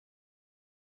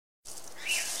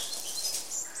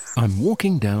I'm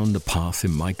walking down the path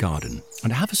in my garden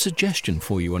and I have a suggestion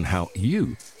for you on how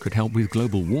you could help with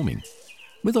global warming.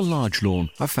 With a large lawn,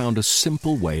 I found a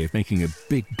simple way of making a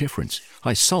big difference.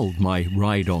 I sold my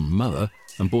ride-on mower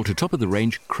and bought a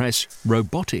top-of-the-range Cress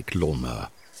robotic lawnmower.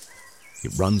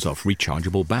 It runs off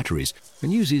rechargeable batteries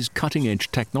and uses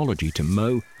cutting-edge technology to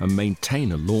mow and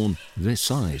maintain a lawn this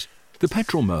size. The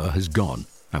petrol mower has gone,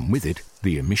 and with it,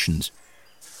 the emissions.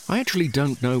 I actually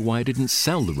don't know why I didn't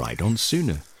sell the ride-on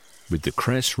sooner. With the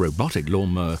Cress robotic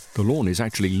lawnmower, the lawn is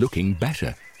actually looking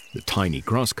better. The tiny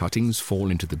grass cuttings fall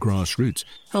into the grass roots,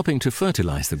 helping to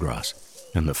fertilize the grass.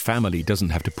 And the family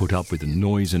doesn't have to put up with the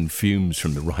noise and fumes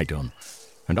from the ride-on.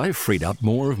 And I've freed up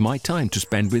more of my time to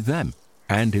spend with them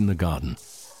and in the garden.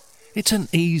 It's an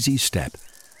easy step,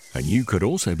 and you could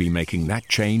also be making that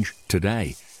change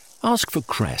today. Ask for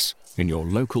Cress in your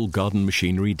local garden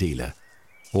machinery dealer,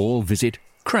 or visit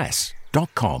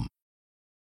cress.com.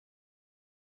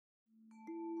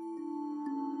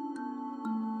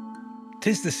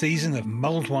 'Tis the season of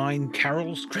mulled wine,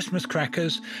 carols, Christmas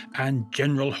crackers, and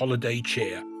general holiday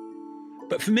cheer.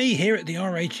 But for me here at the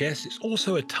RHS, it's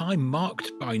also a time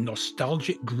marked by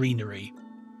nostalgic greenery.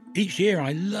 Each year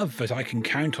I love that I can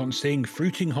count on seeing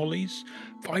fruiting hollies,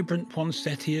 vibrant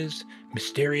poinsettias,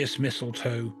 mysterious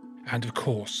mistletoe, and of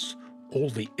course, all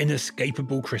the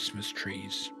inescapable Christmas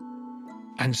trees.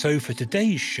 And so for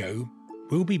today's show,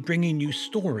 we'll be bringing you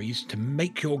stories to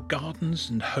make your gardens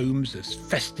and homes as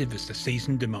festive as the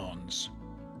season demands.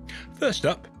 First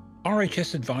up,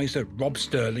 RHS advisor Rob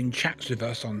Sterling chats with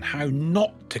us on how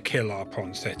not to kill our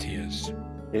poinsettias.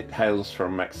 It hails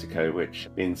from Mexico, which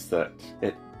means that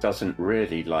it doesn't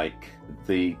really like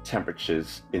the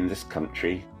temperatures in this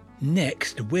country.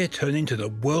 Next, we're turning to the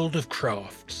world of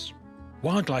crafts.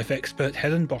 Wildlife expert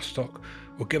Helen Bostock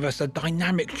will give us a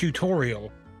dynamic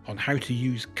tutorial on how to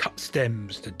use cut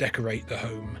stems to decorate the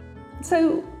home.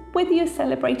 So whether you're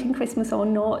celebrating Christmas or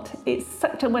not, it's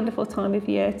such a wonderful time of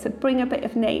year to bring a bit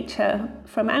of nature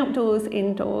from outdoors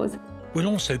indoors. We'll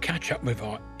also catch up with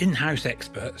our in-house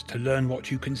experts to learn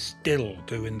what you can still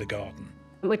do in the garden.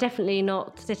 We're definitely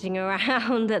not sitting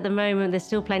around at the moment. There's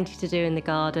still plenty to do in the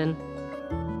garden.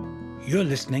 You're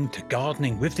listening to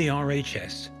Gardening with the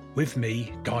RHS, with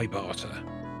me, Guy Barter.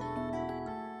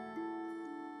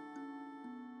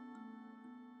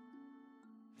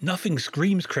 Nothing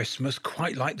screams Christmas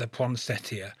quite like the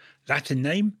poinsettia. Latin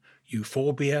name,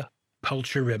 Euphorbia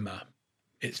pulcherrima.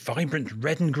 Its vibrant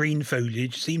red and green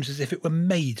foliage seems as if it were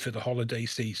made for the holiday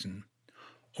season.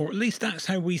 Or at least that's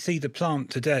how we see the plant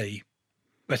today.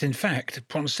 But in fact,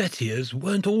 poinsettias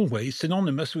weren't always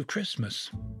synonymous with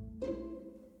Christmas.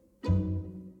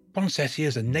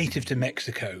 Poinsettias are native to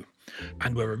Mexico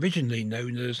and were originally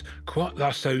known as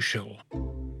Cuautla.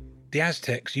 The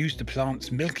Aztecs used the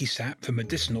plant's milky sap for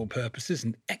medicinal purposes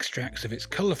and extracts of its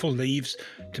colourful leaves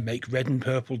to make red and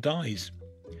purple dyes.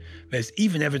 There's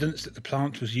even evidence that the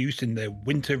plant was used in their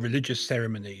winter religious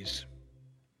ceremonies.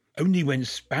 Only when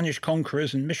Spanish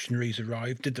conquerors and missionaries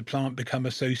arrived did the plant become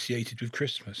associated with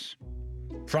Christmas.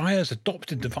 Friars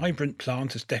adopted the vibrant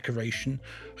plant as decoration,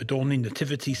 adorning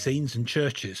nativity scenes and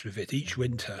churches with it each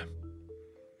winter.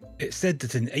 It's said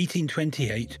that in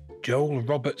 1828, Joel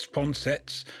Roberts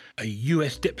Poinsett, a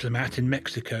US diplomat in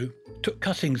Mexico, took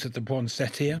cuttings of the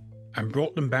poinsettia and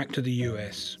brought them back to the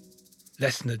US.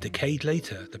 Less than a decade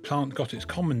later, the plant got its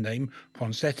common name,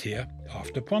 poinsettia,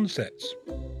 after Poinsetts.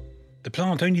 The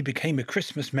plant only became a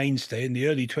Christmas mainstay in the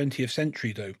early 20th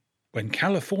century, though, when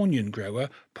Californian grower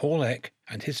Paul Eck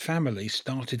and his family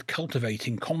started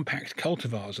cultivating compact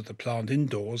cultivars of the plant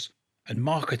indoors and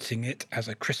marketing it as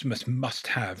a Christmas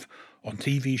must-have on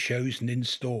TV shows and in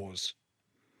stores.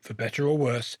 For better or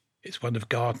worse, it's one of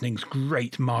gardening's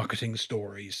great marketing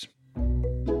stories.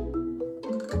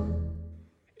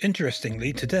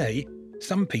 Interestingly, today,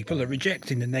 some people are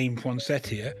rejecting the name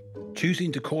poinsettia,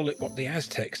 choosing to call it what the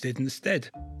Aztecs did instead,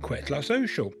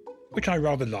 Cuautla, which I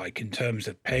rather like in terms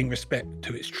of paying respect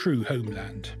to its true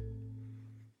homeland.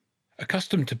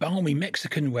 Accustomed to balmy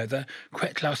Mexican weather,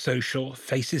 Cuautla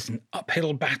faces an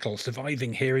uphill battle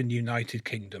surviving here in the United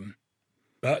Kingdom.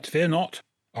 But fear not,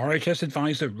 RHS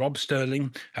advisor Rob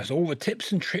Sterling has all the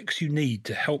tips and tricks you need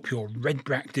to help your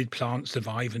red-bracted plant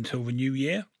survive until the new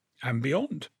year and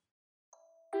beyond.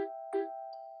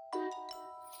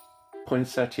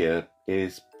 Poinsettia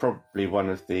is probably one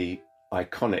of the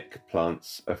iconic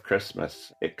plants of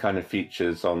Christmas. It kind of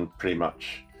features on pretty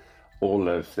much all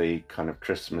of the kind of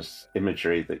Christmas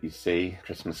imagery that you see,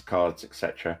 Christmas cards,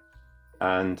 etc.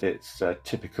 And it's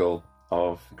typical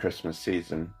of the Christmas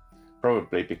season,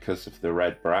 probably because of the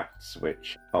red bracts,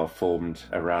 which are formed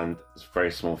around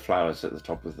very small flowers at the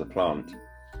top of the plant.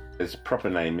 Its proper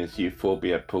name is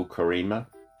Euphorbia pulchorema,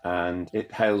 and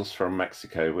it hails from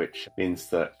Mexico, which means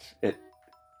that it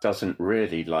doesn't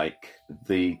really like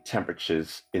the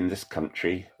temperatures in this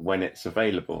country when it's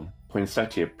available.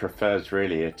 Poinsettia prefers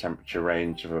really a temperature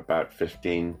range of about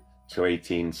 15 to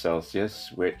 18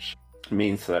 Celsius, which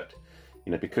means that,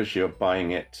 because you're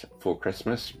buying it for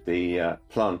Christmas, the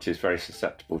plant is very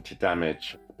susceptible to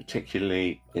damage,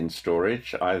 particularly in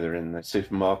storage, either in the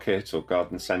supermarket or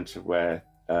garden centre where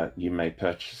you may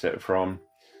purchase it from,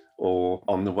 or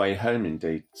on the way home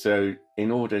indeed. So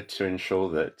in order to ensure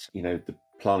that, the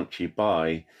plant you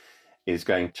buy is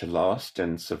going to last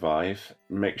and survive,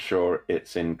 make sure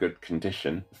it's in good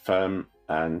condition, firm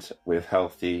and with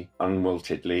healthy,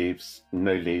 unwilted leaves.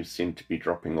 No leaves seem to be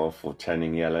dropping off or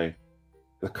turning yellow.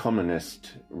 The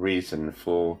commonest reason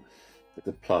for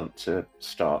the plant to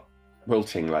start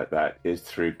wilting like that is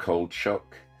through cold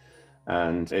shock,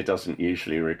 and it doesn't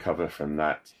usually recover from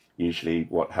that. Usually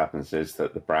what happens is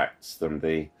that the bracts and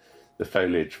the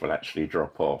foliage will actually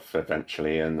drop off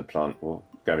eventually and the plant will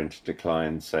go into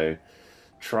decline. So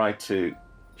try to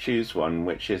choose one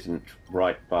which isn't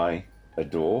right by a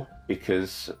door,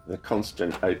 because the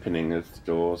constant opening of the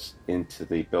doors into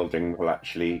the building will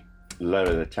actually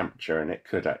lower the temperature, and it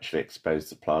could actually expose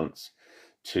the plants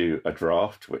to a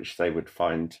draft, which they would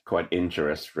find quite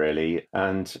injurious, really.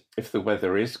 And if the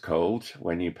weather is cold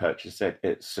when you purchase it,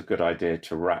 it's a good idea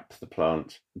to wrap the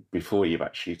plant before you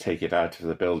actually take it out of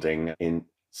the building in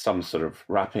some sort of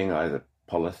wrapping, either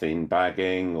polythene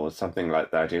bagging or something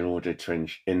like that, in order to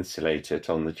insulate it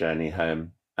on the journey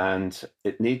home. And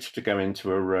it needs to go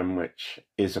into a room which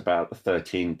is about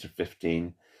 13 to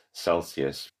 15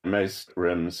 Celsius. Most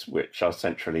rooms which are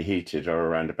centrally heated are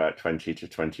around about 20 to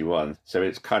 21. So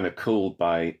it's kind of cool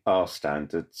by our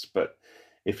standards. But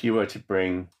if you were to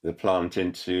bring the plant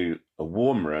into a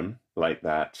warm room like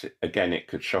that, again, it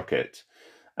could shock it.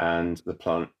 And the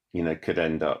plant, could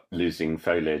end up losing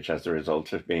foliage as a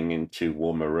result of being in too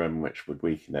warm a room, which would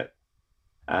weaken it.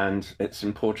 And it's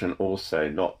important also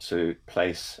not to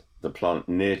place the plant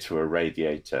near to a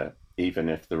radiator, even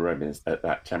if the room is at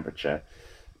that temperature,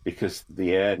 because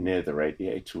the air near the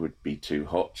radiator would be too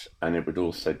hot and it would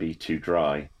also be too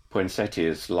dry.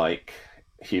 Poinsettias like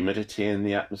humidity in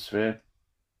the atmosphere.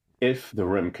 If the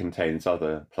room contains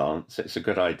other plants, it's a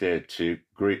good idea to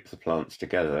group the plants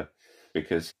together,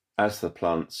 because as the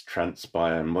plants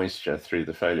transpire moisture through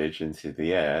the foliage into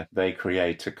the air, they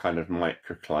create a kind of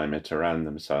microclimate around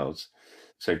themselves.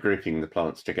 So grouping the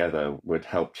plants together would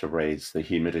help to raise the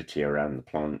humidity around the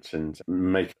plant and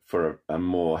make for a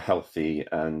more healthy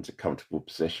and comfortable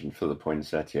position for the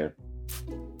poinsettia.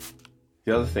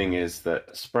 The other thing is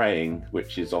that spraying,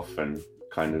 which is often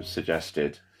kind of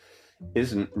suggested,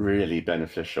 isn't really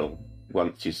beneficial.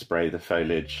 Once you spray the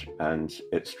foliage and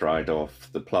it's dried off,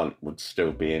 the plant would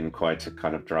still be in quite a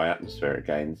kind of dry atmosphere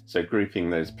again. So grouping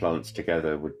those plants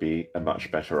together would be a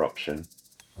much better option.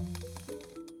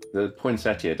 The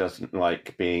poinsettia doesn't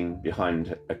like being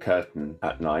behind a curtain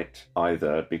at night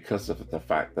either, because of the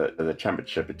fact that the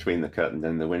temperature between the curtain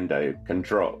and the window can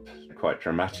drop quite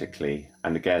dramatically,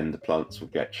 and again the plants will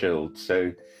get chilled.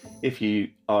 So if you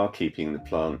are keeping the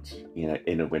plant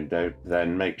in a window,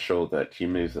 then make sure that you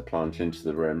move the plant into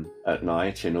the room at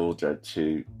night in order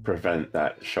to prevent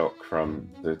that shock from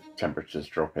the temperatures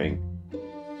dropping.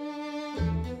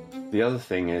 The other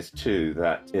thing is too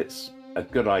that it's a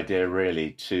good idea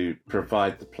really to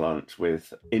provide the plant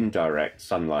with indirect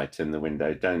sunlight in the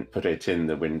window. Don't put it in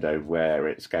the window where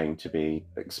it's going to be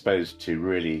exposed to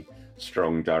really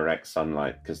strong direct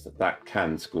sunlight, because that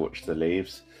can scorch the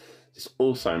leaves. It's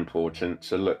also important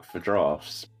to look for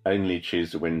drafts. Only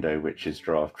choose a window which is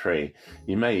draft free.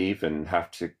 You may even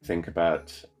have to think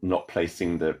about not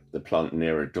placing the plant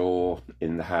near a door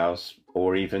in the house,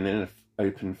 or even in an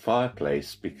open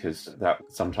fireplace, because that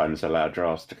sometimes allows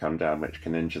drafts to come down which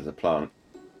can injure the plant.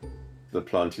 The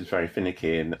plant is very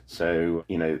finicky, and so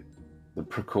the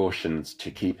precautions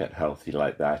to keep it healthy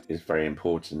like that is very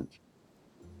important.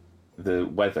 The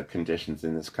weather conditions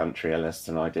in this country are less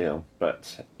than ideal,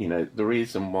 but the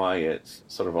reason why it's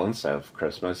sort of on sale for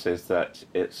Christmas is that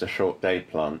it's a short day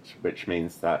plant, which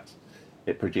means that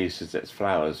it produces its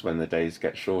flowers when the days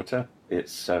get shorter.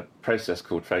 It's a process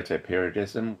called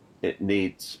photoperiodism. It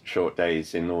needs short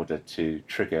days in order to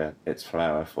trigger its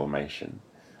flower formation.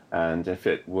 And if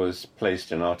it was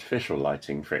placed in artificial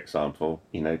lighting, for example,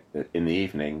 in the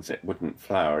evenings, it wouldn't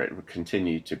flower. It would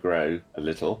continue to grow a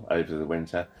little over the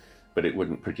winter, but it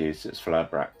wouldn't produce its flower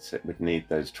bracts. It would need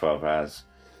those 12 hours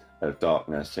of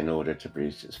darkness in order to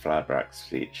produce its flower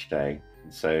bracts each day.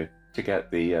 So to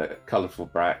get the colourful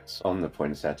bracts on the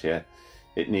poinsettia,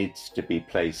 It needs to be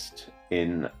placed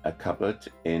in a cupboard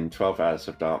in 12 hours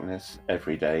of darkness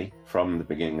every day from the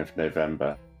beginning of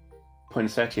November.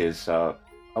 Poinsettias are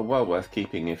well worth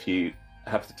keeping if you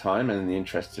have the time and the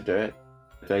interest to do it.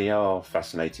 They are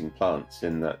fascinating plants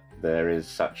in that there is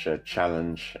such a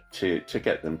challenge to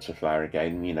get them to flower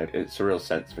again. You know, it's a real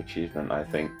sense of achievement, I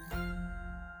think.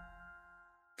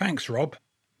 Thanks, Rob.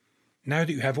 Now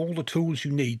that you have all the tools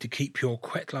you need to keep your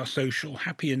Quet La Social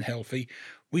happy and healthy,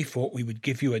 we thought we would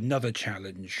give you another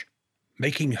challenge: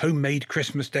 making homemade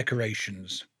Christmas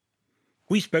decorations.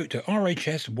 We spoke to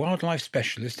RHS wildlife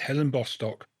specialist Helen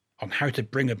Bostock on how to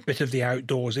bring a bit of the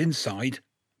outdoors inside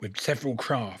with several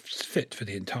crafts fit for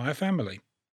the entire family.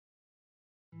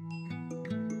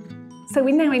 So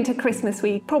we're now into Christmas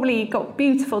week. Probably got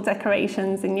beautiful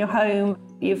decorations in your home.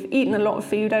 You've eaten a lot of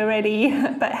food already,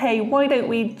 but hey, why don't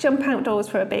we jump outdoors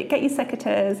for a bit, get your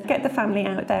secateurs, get the family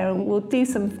out there, and we'll do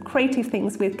some creative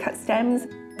things with cut stems,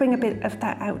 bring a bit of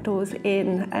that outdoors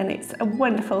in, and it's a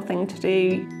wonderful thing to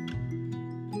do.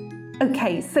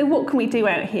 Okay, so what can we do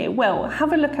out here? Well,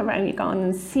 have a look around your garden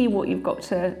and see what you've got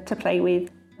to play with.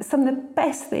 Some of the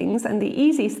best things and the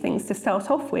easiest things to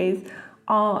start off with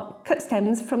are cut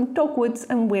stems from dogwoods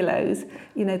and willows.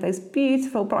 You know, those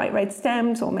beautiful bright red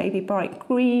stems or maybe bright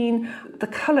green. The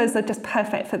colours are just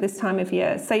perfect for this time of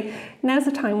year. So now's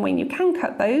the time when you can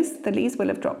cut those. The leaves will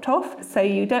have dropped off, so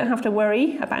you don't have to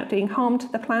worry about doing harm to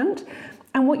the plant.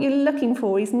 And what you're looking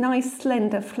for is nice,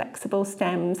 slender, flexible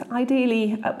stems,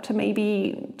 ideally up to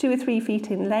maybe 2 or 3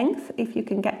 feet in length, if you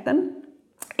can get them.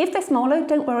 If they're smaller,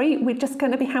 don't worry, we're just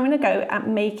going to be having a go at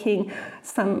making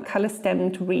some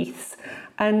colour-stemmed wreaths.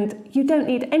 And you don't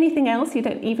need anything else, you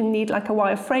don't even need like a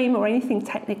wire frame or anything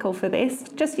technical for this,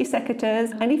 just your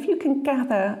secateurs. And if you can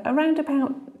gather around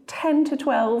about 10 to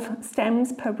 12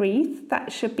 stems per wreath,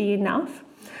 that should be enough.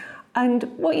 And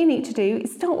what you need to do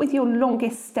is start with your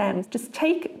longest stems. Just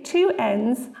take 2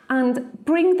 ends and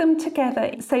bring them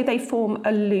together so they form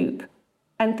a loop.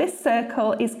 And this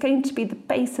circle is going to be the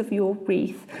base of your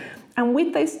wreath. And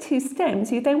with those 2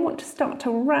 stems, you then want to start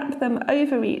to wrap them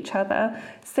over each other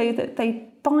so that they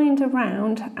bind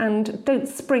around and don't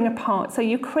spring apart. So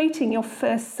you're creating your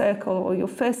first circle or your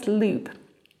first loop.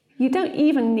 You don't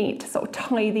even need to sort of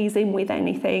tie these in with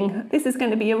anything. This is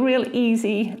going to be a real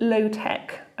easy,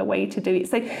 low-tech way to do it.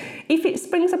 So if it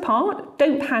springs apart,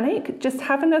 don't panic, just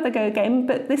have another go again,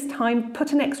 but this time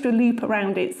put an extra loop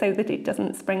around it so that it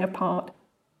doesn't spring apart.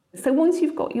 So once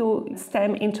you've got your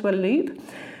stem into a loop,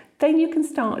 then you can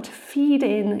start to feed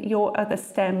in your other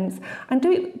stems and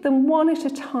do them one at a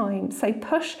time. So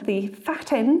push the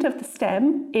fat end of the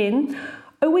stem in,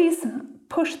 always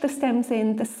push the stems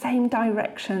in the same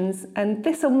directions, and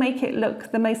this will make it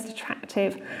look the most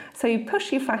attractive. So you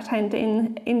push your fat end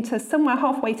into somewhere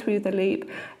halfway through the loop,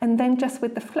 and then just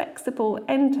with the flexible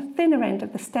end, thinner end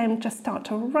of the stem, just start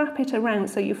to wrap it around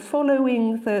so you're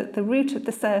following the root of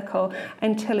the circle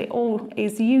until it all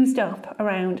is used up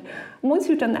around. And once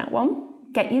you've done that one,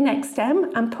 get your next stem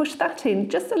and push that in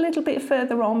just a little bit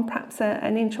further on, perhaps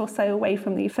an inch or so away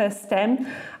from the first stem.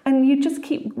 And you just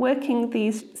keep working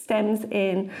these stems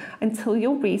in until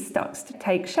your wreath starts to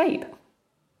take shape.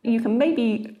 You can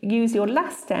maybe use your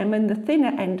last stem and the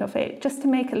thinner end of it just to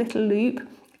make a little loop.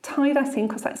 Tie that in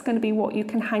because that's going to be what you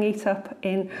can hang it up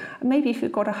in. And maybe if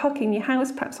you've got a hook in your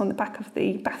house, perhaps on the back of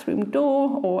the bathroom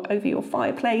door or over your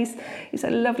fireplace, it's a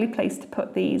lovely place to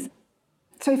put these.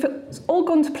 So if it's all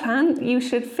gone to plan, you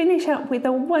should finish up with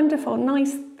a wonderful,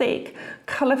 nice, thick,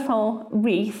 colourful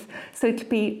wreath. So it could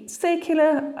be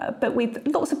circular, but with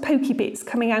lots of pokey bits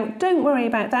coming out. Don't worry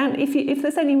about that. If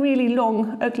there's any really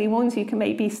long, ugly ones, you can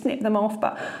maybe snip them off.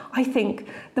 But I think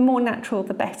the more natural,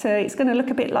 the better. It's going to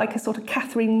look a bit like a sort of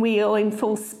Catherine wheel in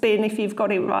full spin if you've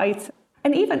got it right.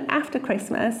 And even after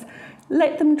Christmas,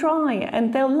 let them dry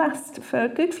and they'll last for a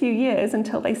good few years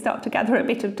until they start to gather a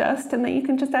bit of dust, and then you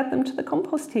can just add them to the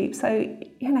compost heap. So,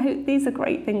 you know, these are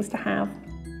great things to have.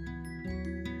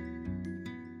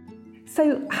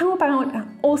 So how about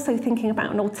also thinking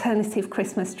about an alternative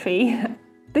Christmas tree?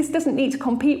 This doesn't need to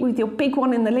compete with your big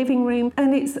one in the living room,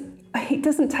 and it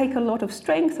doesn't take a lot of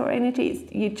strength or energy.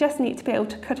 You just need to be able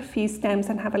to cut a few stems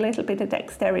and have a little bit of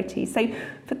dexterity. So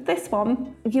for this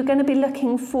one, you're going to be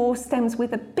looking for stems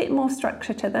with a bit more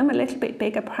structure to them, a little bit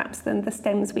bigger perhaps than the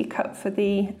stems we cut for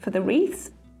the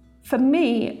wreaths. For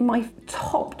me, my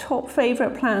top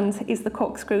favourite plant is the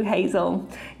corkscrew hazel.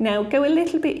 Now go a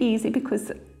little bit easy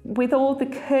because with all the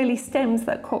curly stems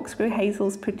that corkscrew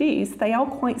hazels produce, they are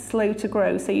quite slow to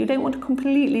grow, so you don't want to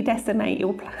completely decimate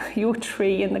your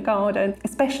tree in the garden,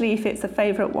 especially if it's a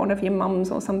favourite one of your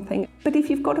mum's or something. But if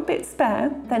you've got a bit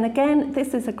spare, then again,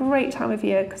 this is a great time of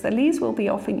year because the leaves will be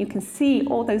off and you can see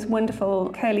all those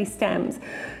wonderful curly stems.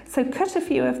 So cut a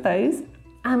few of those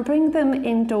and bring them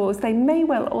indoors. They may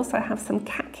well also have some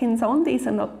catkins on. These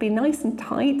will not be nice and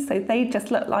tight, so they just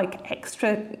look like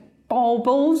extra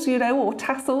baubles, or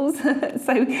tassels.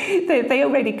 So they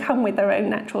already come with their own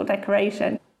natural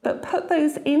decoration. But put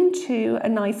those into a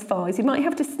nice vase. You might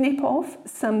have to snip off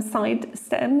some side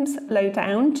stems low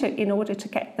down in order to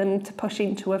get them to push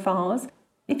into a vase.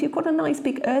 If you've got a nice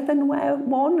big earthenware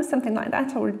one or something like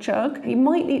that, or a jug, you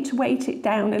might need to weight it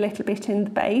down a little bit in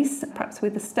the base, perhaps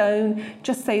with a stone,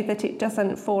 just so that it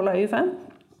doesn't fall over.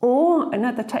 Or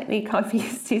another technique I've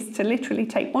used is to literally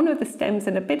take one of the stems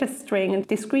and a bit of string and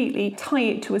discreetly tie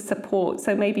it to a support.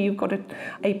 So maybe you've got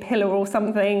a pillar or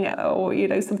something,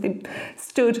 or something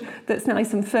stood that's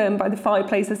nice and firm by the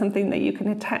fireplace or something that you can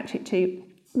attach it to.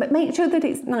 But make sure that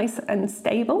it's nice and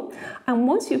stable. And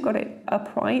once you've got it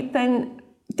upright, then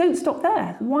don't stop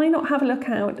there. Why not have a look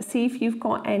out, see if you've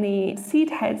got any seed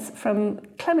heads from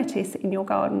clematis in your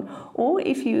garden, or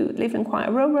if you live in quite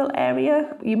a rural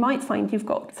area, you might find you've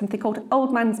got something called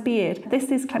old man's beard. This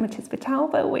is Clematis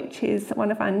vitalva, which is one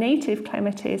of our native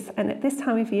clematis, and at this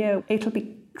time of year it'll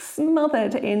be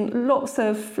smothered in lots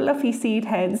of fluffy seed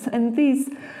heads, and these,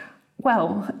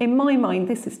 well, in my mind,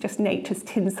 this is just nature's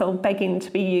tinsel begging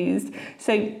to be used.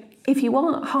 So if you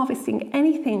are harvesting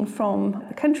anything from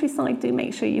the countryside, do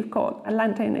make sure you've got a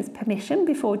landowner's permission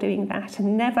before doing that,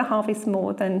 and never harvest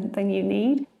more than you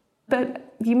need.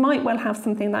 But you might well have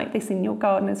something like this in your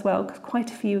garden as well, because quite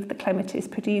a few of the clematis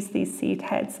produce these seed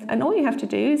heads. And all you have to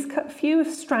do is cut a few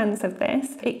strands of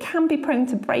this. It can be prone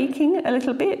to breaking a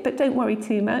little bit, but don't worry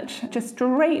too much. Just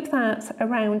drape that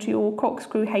around your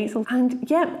corkscrew hazel, and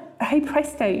hey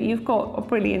presto, you've got a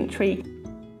brilliant tree.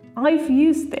 I've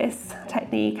used this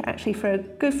technique actually for a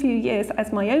good few years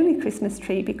as my only Christmas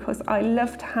tree, because I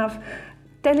love to have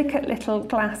delicate little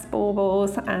glass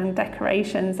baubles and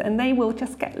decorations, and they will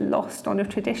just get lost on a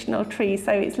traditional tree.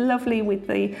 So it's lovely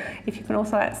if you can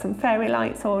also add some fairy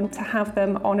lights on, to have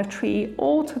them on a tree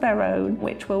all to their own,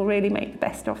 which will really make the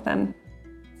best of them.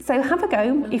 So have a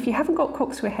go. If you haven't got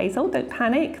corkscrew hazel, don't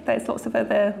panic. There's lots of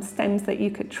other stems that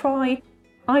you could try.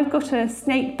 I've got a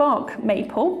snake bark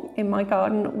maple in my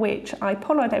garden, which I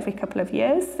pollard every couple of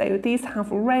years. So these have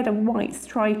red and white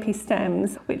stripy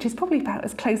stems, which is probably about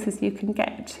as close as you can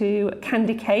get to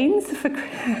candy canes for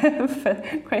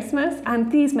Christmas.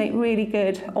 And these make really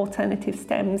good alternative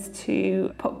stems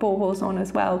to put baubles on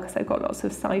as well, because they've got lots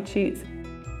of side shoots.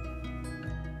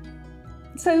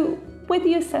 So whether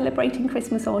you're celebrating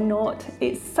Christmas or not,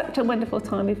 it's such a wonderful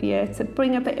time of year to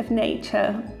bring a bit of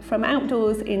nature from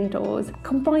outdoors indoors,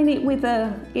 combine it with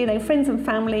friends and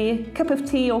family, cup of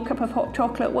tea or cup of hot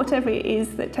chocolate, whatever it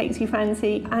is that takes you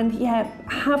fancy, and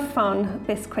have fun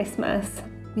this Christmas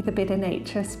with a bit of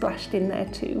nature splashed in there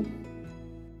too.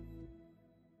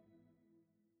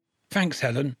 Thanks,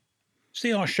 Helen.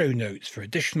 See our show notes for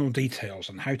additional details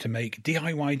on how to make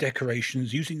DIY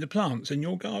decorations using the plants in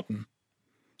your garden.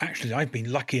 Actually, I've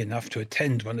been lucky enough to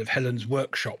attend one of Helen's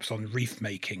workshops on wreath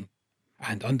making,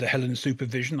 and under Helen's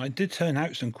supervision I did turn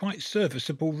out some quite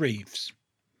serviceable wreaths.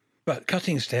 But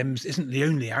cutting stems isn't the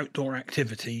only outdoor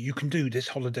activity you can do this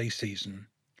holiday season.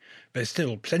 There's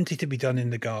still plenty to be done in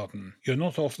the garden. You're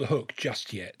not off the hook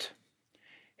just yet.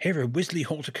 Here are Wisley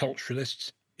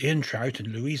horticulturalists Ian Trout and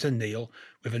Louisa Neal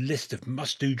with a list of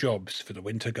must-do jobs for the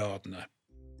winter gardener.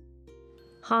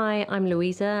 Hi, I'm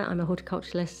Louisa. I'm a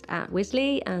horticulturalist at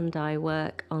Wisley, and I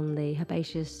work on the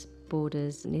herbaceous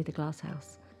borders near the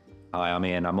glasshouse. Hi, I'm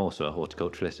Ian. I'm also a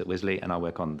horticulturalist at Wisley, and I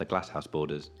work on the glasshouse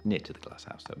borders near to the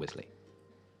glasshouse at Wisley.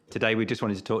 Today we just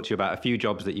wanted to talk to you about a few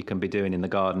jobs that you can be doing in the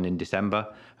garden in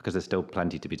December, because there's still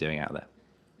plenty to be doing out there.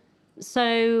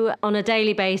 So on a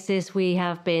daily basis, we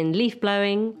have been leaf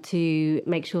blowing to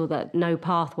make sure that no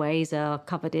pathways are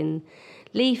covered in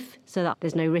leaf so that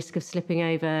there's no risk of slipping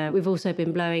over. We've also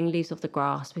been blowing leaves off the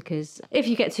grass, because if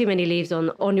you get too many leaves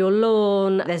on your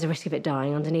lawn, there's a risk of it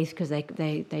dying underneath, because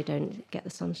they don't get the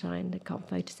sunshine, they can't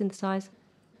photosynthesize.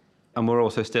 And we're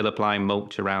also still applying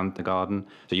mulch around the garden.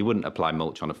 So you wouldn't apply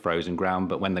mulch on a frozen ground,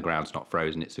 but when the ground's not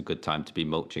frozen, it's a good time to be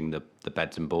mulching the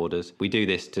beds and borders. We do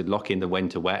this to lock in the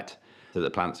winter wet, so that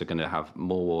the plants are going to have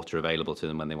more water available to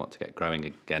them when they want to get growing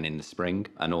again in the spring,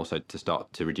 and also to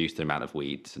start to reduce the amount of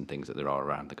weeds and things that there are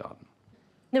around the garden.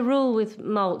 The rule with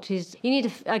mulch is you need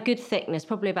a good thickness,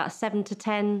 probably about 7 to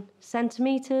 10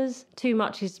 centimetres. Too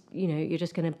much is, you're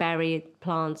just going to bury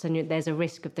plants, and there's a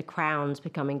risk of the crowns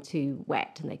becoming too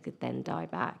wet and they could then die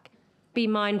back. Be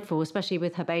mindful, especially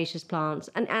with herbaceous plants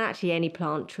and actually any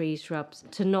plant, trees, shrubs,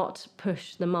 to not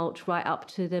push the mulch right up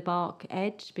to the bark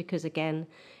edge, because again,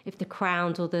 if the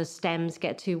crowns or the stems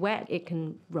get too wet, it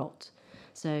can rot.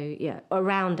 So yeah,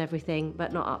 around everything,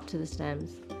 but not up to the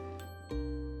stems.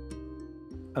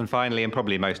 And finally, and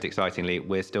probably most excitingly,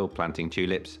 we're still planting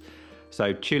tulips.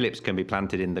 So tulips can be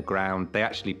planted in the ground. They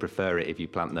actually prefer it if you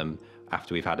plant them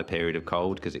after we've had a period of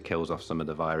cold, because it kills off some of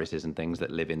the viruses and things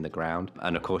that live in the ground.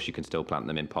 And of course, you can still plant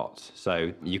them in pots.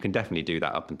 So you can definitely do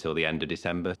that up until the end of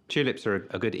December. Tulips are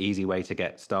a good, easy way to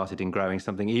get started in growing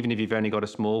something. Even if you've only got a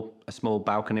small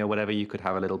balcony or whatever, you could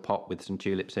have a little pot with some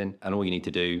tulips in. And all you need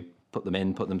to do, put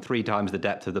them 3 times the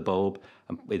depth of the bulb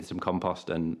and with some compost,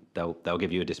 and they'll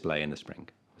give you a display in the spring.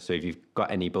 So if you've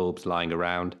got any bulbs lying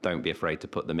around, don't be afraid to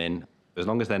put them in. As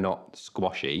long as they're not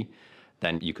squashy,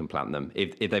 then you can plant them.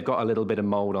 If they've got a little bit of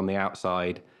mould on the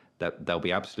outside, they'll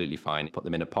be absolutely fine. Put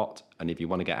them in a pot, and if you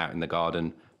want to get out in the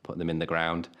garden, put them in the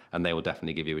ground, and they will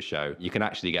definitely give you a show. You can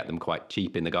actually get them quite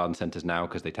cheap in the garden centres now,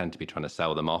 because they tend to be trying to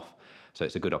sell them off. So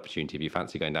it's a good opportunity if you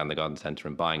fancy going down the garden centre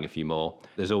and buying a few more.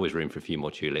 There's always room for a few more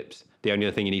tulips. The only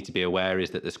other thing you need to be aware is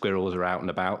that the squirrels are out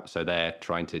and about, so they're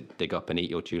trying to dig up and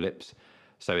eat your tulips.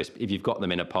 So if you've got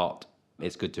them in a pot,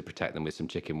 it's good to protect them with some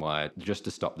chicken wire, just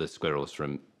to stop the squirrels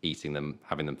from eating them,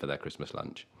 having them for their Christmas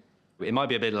lunch. It might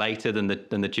be a bit later than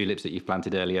the tulips that you've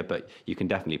planted earlier, but you can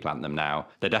definitely plant them now.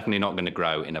 They're definitely not going to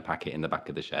grow in a packet in the back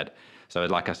of the shed. So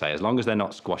like I say, as long as they're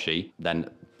not squashy, then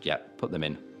yeah, put them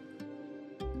in.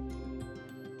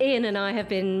 Ian and I have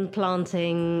been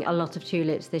planting a lot of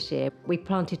tulips this year. We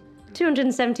planted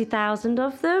 270,000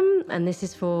 of them, and this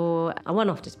is for a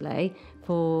one-off display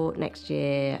for next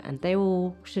year, and they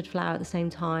all should flower at the same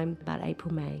time, about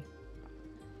April, May.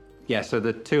 Yeah, so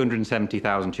the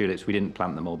 270,000 tulips, we didn't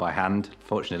plant them all by hand.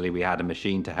 Fortunately, we had a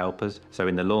machine to help us. So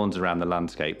in the lawns around the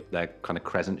landscape, they're kind of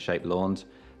crescent-shaped lawns,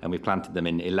 and we planted them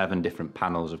in 11 different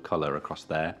panels of colour across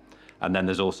there. And then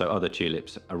there's also other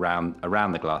tulips around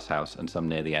the glass house and some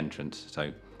near the entrance.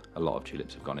 So a lot of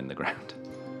tulips have gone in the ground.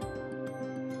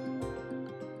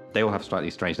 They all have slightly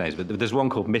strange names, but there's one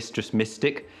called Mistress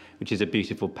Mystic, which is a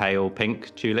beautiful pale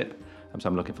pink tulip. So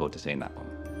I'm looking forward to seeing that one.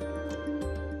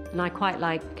 And I quite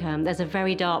like, there's a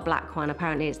very dark black one.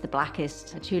 Apparently it's the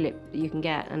blackest tulip that you can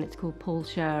get, and it's called Paul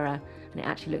Scherer, and it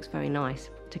actually looks very nice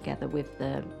together with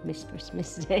the Mistress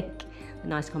Mystic. A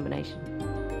nice combination.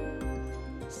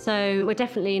 So we're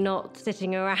definitely not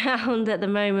sitting around at the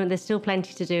moment. There's still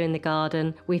plenty to do in the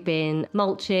garden. We've been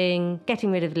mulching,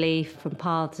 getting rid of leaf from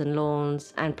paths and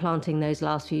lawns, and planting those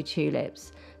last few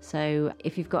tulips. So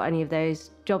if you've got any of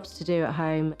those jobs to do at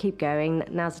home, keep going.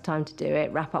 Now's the time to do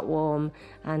it. Wrap up warm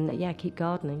and yeah, keep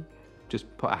gardening. Just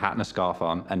put a hat and a scarf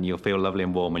on and you'll feel lovely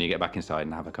and warm when you get back inside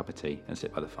and have a cup of tea and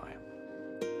sit by the fire.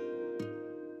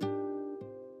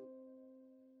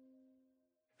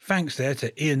 Thanks there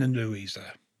to Ian and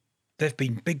Louisa. There've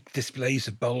been big displays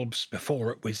of bulbs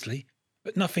before at Wisley,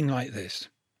 but nothing like this.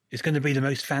 It's going to be the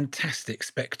most fantastic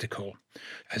spectacle.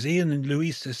 As Ian and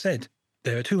Louisa said,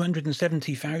 there are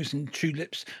 270,000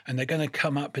 tulips, and they're going to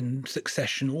come up in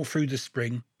succession all through the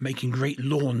spring, making great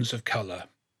lawns of colour.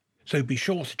 So be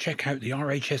sure to check out the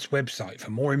RHS website for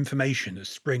more information as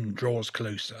spring draws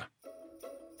closer.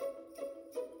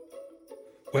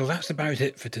 Well, that's about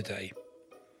it for today.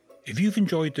 If you've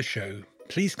enjoyed the show,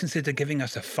 please consider giving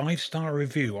us a 5-star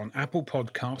review on Apple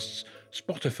Podcasts,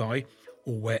 Spotify,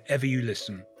 or wherever you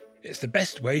listen. It's the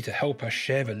best way to help us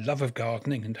share the love of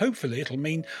gardening, and hopefully it'll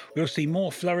mean we'll see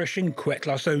more flourishing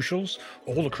Quetla socials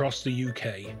all across the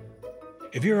UK.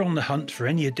 If you're on the hunt for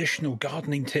any additional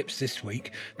gardening tips this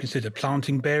week, consider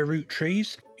planting bare root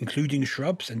trees, including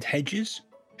shrubs and hedges.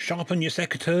 Sharpen your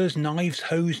secateurs, knives,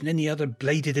 hoes and any other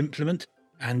bladed implement,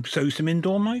 and sow some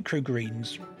indoor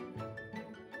microgreens.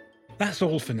 That's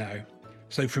all for now.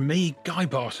 So from me, Guy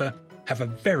Barter, have a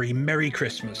very Merry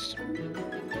Christmas.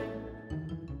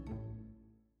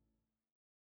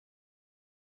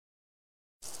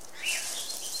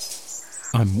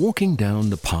 I'm walking down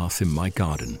the path in my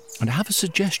garden, and I have a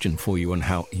suggestion for you on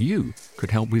how you could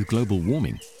help with global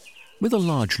warming. With a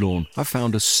large lawn, I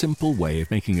found a simple way of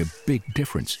making a big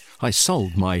difference. I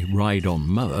sold my ride-on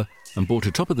mower and bought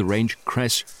a top-of-the-range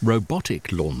Cress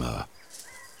robotic lawnmower.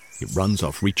 It runs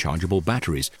off rechargeable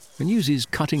batteries and uses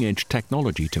cutting-edge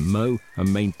technology to mow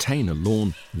and maintain a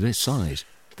lawn this size.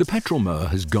 The petrol mower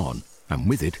has gone, and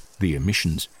with it, the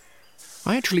emissions.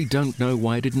 I actually don't know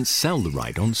why I didn't sell the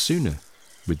ride-on sooner.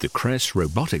 With the Cress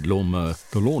robotic lawnmower,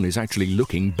 the lawn is actually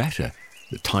looking better.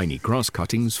 The tiny grass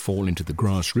cuttings fall into the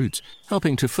grass roots,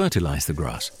 helping to fertilize the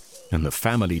grass. And the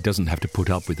family doesn't have to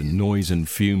put up with the noise and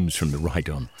fumes from the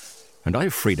ride-on. And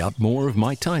I've freed up more of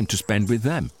my time to spend with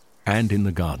them. and in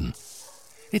the garden.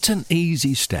 It's an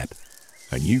easy step,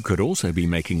 and you could also be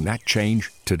making that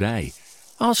change today.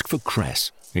 Ask for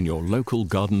Cress in your local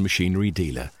garden machinery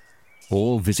dealer,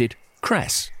 or visit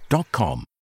cress.com.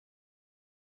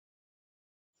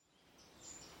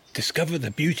 Discover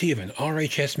the beauty of an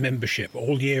RHS membership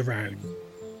all year round.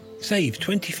 Save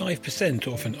 25%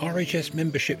 off an RHS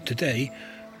membership today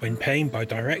when paying by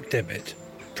direct debit.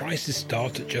 Prices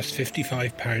start at just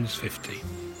 £55.50.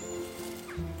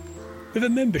 With a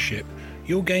membership,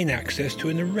 you'll gain access to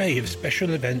an array of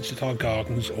special events at our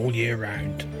gardens all year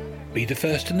round. Be the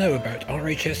first to know about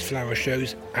RHS flower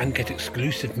shows and get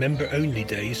exclusive member-only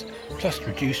days, plus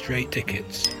reduced rate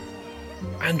tickets.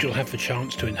 And you'll have the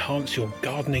chance to enhance your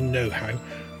gardening know-how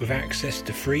with access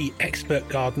to free expert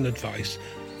garden advice,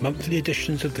 monthly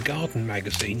editions of the Garden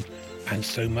magazine, and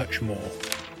so much more.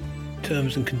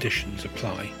 Terms and conditions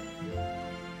apply.